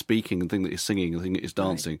thing that is speaking, the thing that is singing, the thing that is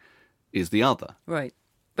dancing, is the other. Right.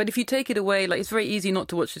 But if you take it away, it's very easy not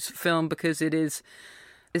to watch this film because there's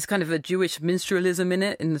kind of a Jewish minstrelsism in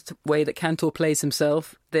it, in the way that Cantor plays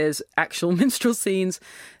himself. There's actual minstrel scenes.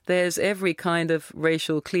 There's every kind of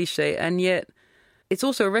racial cliche. And yet it's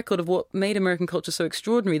also a record of what made American culture so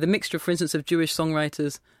extraordinary. The mixture, for instance, of Jewish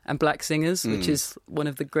songwriters and black singers, which is one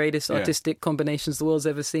of the greatest artistic combinations the world's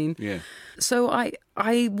ever seen. Yeah. So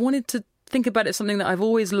I wanted to think about it, something that I've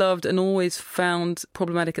always loved and always found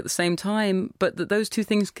problematic at the same time, but that those two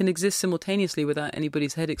things can exist simultaneously without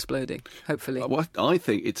anybody's head exploding, hopefully. Well, I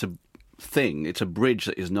think it's a thing. It's a bridge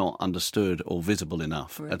that is not understood or visible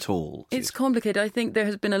enough at all. It's complicated. I think there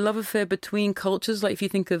has been a love affair between cultures. Like if you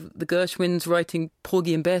think of the Gershwins writing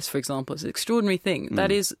Porgy and Bess, for example, it's an extraordinary thing.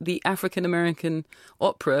 That is the African-American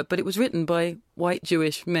opera, but it was written by white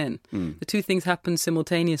Jewish men. The two things happened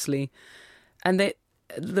simultaneously. And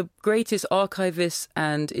the greatest archivists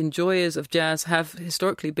and enjoyers of jazz have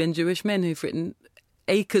historically been Jewish men who've written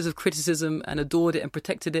acres of criticism and adored it and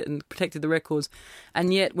protected the records.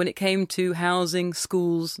 And yet when it came to housing,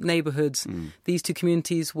 schools, neighbourhoods, these two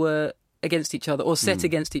communities were against each other or set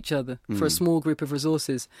against each other for a small group of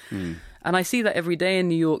resources. And I see that every day in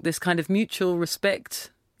New York, this kind of mutual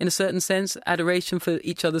respect, in a certain sense, adoration for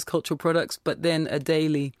each other's cultural products, but then a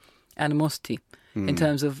daily animosity in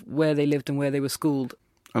terms of where they lived and where they were schooled.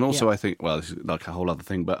 And also I think, well, this is like a whole other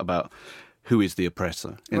thing, but about who is the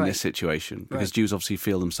oppressor in this situation? Because Jews obviously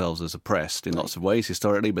feel themselves as oppressed in lots of ways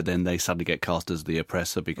historically, but then they suddenly get cast as the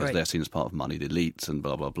oppressor because they're seen as part of moneyed elites and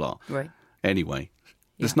blah, blah, blah. Anyway,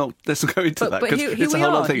 let's not go into that, because it's a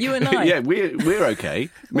whole other thing. You and I. Yeah, we're okay.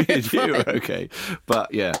 Me and you are okay.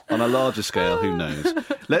 But yeah, on a larger scale, who knows?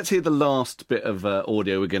 Let's hear the last bit of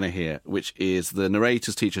audio we're going to hear, which is the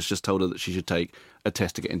narrator's teacher's just told her that she should take a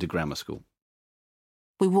test to get into grammar school.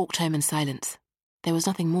 We walked home in silence. There was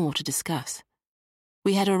nothing more to discuss.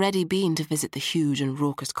 We had already been to visit the huge and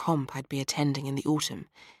raucous comp I'd be attending in the autumn.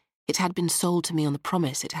 It had been sold to me on the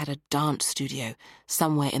promise it had a dance studio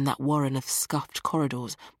somewhere in that warren of scuffed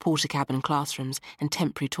corridors, porter-cabin classrooms and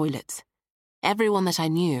temporary toilets. Everyone that I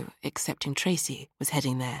knew, excepting Tracy, was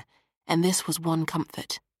heading there, and this was one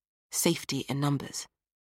comfort: safety in numbers.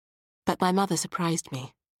 But my mother surprised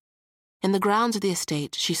me. In the grounds of the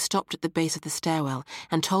estate, she stopped at the base of the stairwell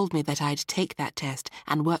and told me that I'd take that test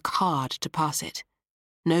and work hard to pass it.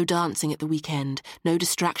 No dancing at the weekend, no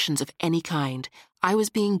distractions of any kind. I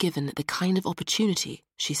was being given the kind of opportunity,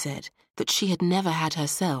 she said, that she had never had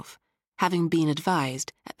herself, having been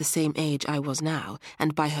advised, at the same age I was now,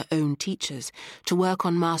 and by her own teachers, to work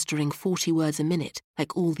on mastering 40 words a minute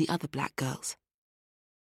like all the other black girls.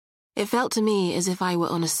 It felt to me as if I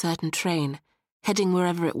were on a certain train, heading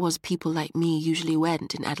wherever it was people like me usually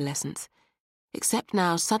went in adolescence. Except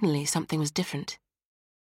now, suddenly, something was different.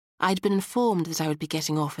 I'd been informed that I would be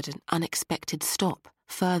getting off at an unexpected stop,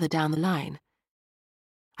 further down the line.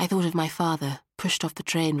 I thought of my father, pushed off the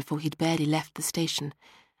train before he'd barely left the station,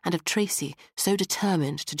 and of Tracy, so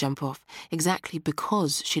determined to jump off, exactly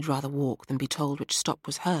because she'd rather walk than be told which stop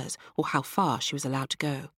was hers or how far she was allowed to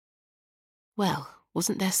go. Well,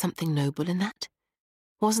 wasn't there something noble in that?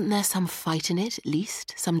 Wasn't there some fight in it, at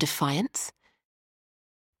least, some defiance?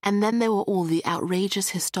 And then there were all the outrageous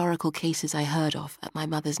historical cases I heard of at my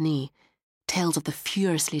mother's knee, tales of the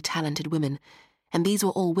furiously talented women, and these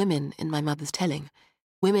were all women in my mother's telling,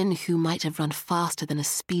 women who might have run faster than a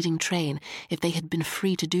speeding train if they had been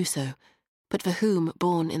free to do so, but for whom,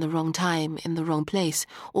 born in the wrong time, in the wrong place,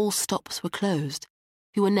 all stops were closed,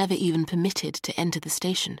 who were never even permitted to enter the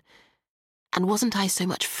station. And wasn't I so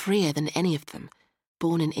much freer than any of them,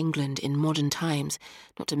 born in England in modern times,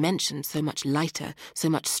 not to mention so much lighter, so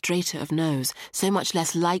much straighter of nose, so much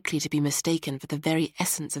less likely to be mistaken for the very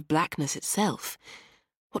essence of blackness itself?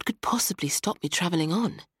 What could possibly stop me travelling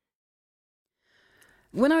on?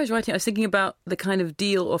 When I was writing, I was thinking about the kind of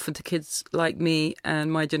deal offered to kids like me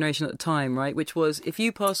and my generation at the time, right? Which was, if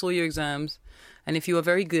you pass all your exams, and if you are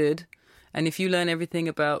very good, and if you learn everything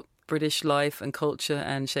about British life and culture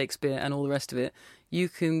and Shakespeare and all the rest of it, you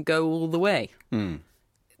can go all the way.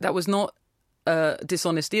 That was not a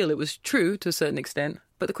dishonest deal. It was true to a certain extent.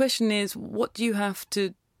 But the question is, what do you have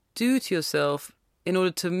to do to yourself in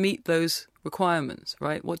order to meet those requirements,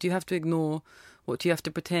 right? What do you have to ignore? What do you have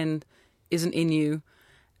to pretend isn't in you?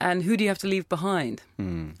 And who do you have to leave behind?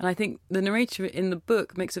 And I think the narrator in the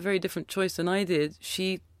book makes a very different choice than I did.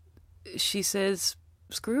 She says,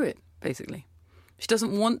 screw it, basically. She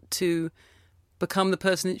doesn't want to become the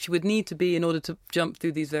person that she would need to be in order to jump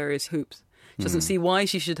through these various hoops. She doesn't see why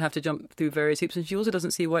she should have to jump through various hoops, and she also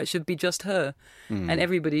doesn't see why it should be just her. And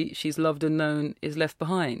everybody she's loved and known is left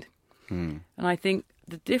behind. And I think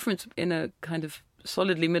the difference in a kind of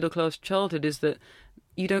solidly middle-class childhood is that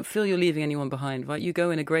you don't feel you're leaving anyone behind, right? You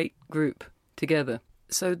go in a great group together.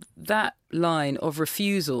 So that line of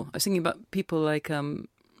refusal, I was thinking about people like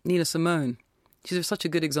Nina Simone. She's such a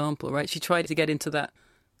good example, right? She tried to get into that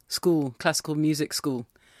school, classical music school,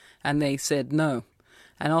 and they said no.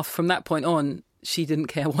 And from that point on, she didn't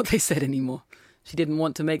care what they said anymore. She didn't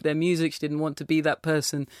want to make their music. She didn't want to be that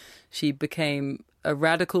person. She became a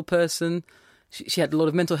radical person. She had a lot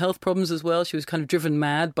of mental health problems as well. She was kind of driven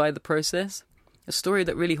mad by the process. A story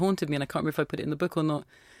that really haunted me, and I can't remember if I put it in the book or not,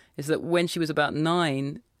 is that when she was about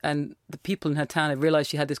 9, and the people in her town had realised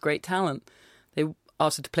she had this great talent. They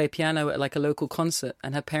asked her to play piano at like a local concert,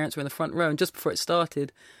 and her parents were in the front row. And just before it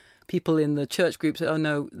started, people in the church group said, "Oh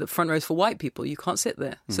no, the front row is for white people. You can't sit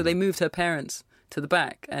there." So they moved her parents to the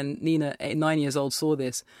back, and Nina, 9 years old, saw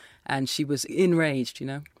this, and she was enraged.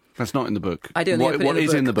 That's not in the book. I don't think What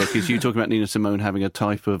is in the book is you talking about Nina Simone having a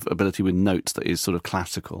type of ability with notes that is sort of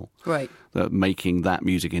classical. Right. Making that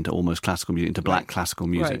music into almost classical music, into black classical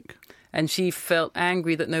music. Right. And she felt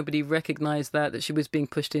angry that nobody recognised that she was being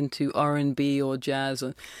pushed into R&B or jazz.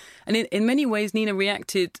 And in many ways, Nina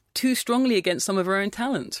reacted too strongly against some of her own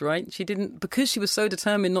talents, right? She didn't, because she was so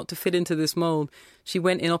determined not to fit into this mould, she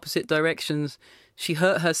went in opposite directions. She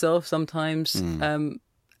hurt herself sometimes,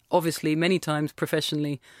 obviously, many times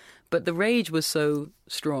professionally. But the rage was so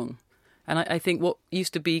strong. And I think what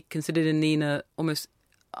used to be considered in Nina almost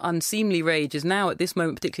unseemly rage is now, at this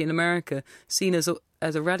moment, particularly in America, seen as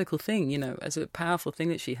a radical thing, as a powerful thing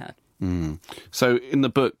that she had. So in the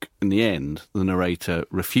book, in the end, the narrator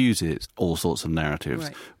refuses all sorts of narratives.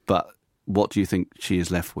 Right. But what do you think she is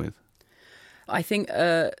left with? I think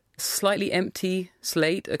a slightly empty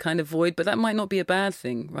slate, a kind of void, but that might not be a bad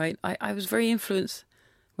thing, right? I was very influenced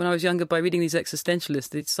when I was younger by reading these existentialists,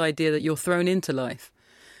 this idea that you're thrown into life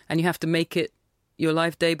and you have to make it your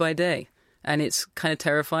life day by day. And it's kind of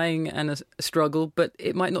terrifying and a struggle, but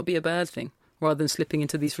it might not be a bad thing, rather than slipping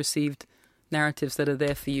into these received narratives that are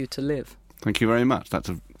there for you to live. Thank you very much. That's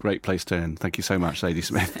a great place to end. Thank you so much, Zadie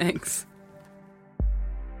Smith. Thanks.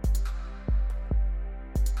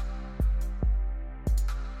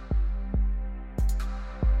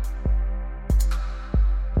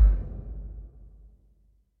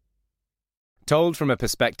 Told from a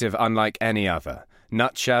perspective unlike any other,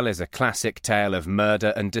 Nutshell is a classic tale of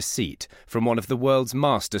murder and deceit from one of the world's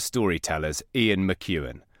master storytellers, Ian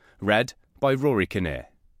McEwan. Read by Rory Kinnear.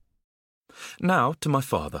 Now to my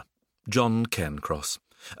father, John Cairncross,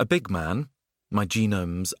 a big man, my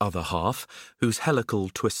genome's other half, whose helical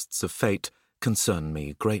twists of fate concern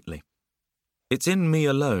me greatly. It's in me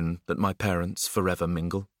alone that my parents forever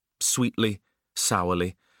mingle, sweetly,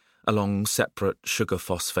 sourly, along separate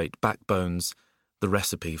sugar-phosphate backbones, the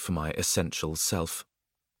recipe for my essential self.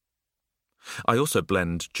 I also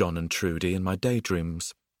blend John and Trudy in my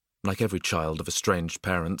daydreams. Like every child of estranged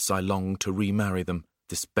parents, I long to remarry them,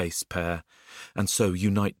 this base pair, and so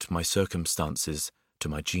unite my circumstances to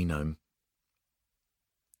my genome.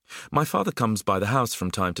 My father comes by the house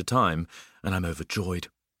from time to time, and I'm overjoyed.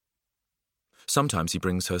 Sometimes he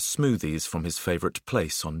brings her smoothies from his favourite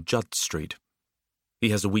place on Judd Street. He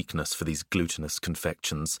has a weakness for these glutinous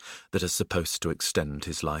confections that are supposed to extend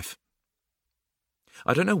his life.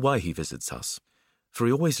 I don't know why he visits us, for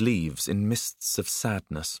he always leaves in mists of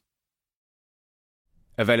sadness.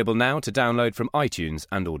 Available now to download from iTunes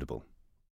and Audible.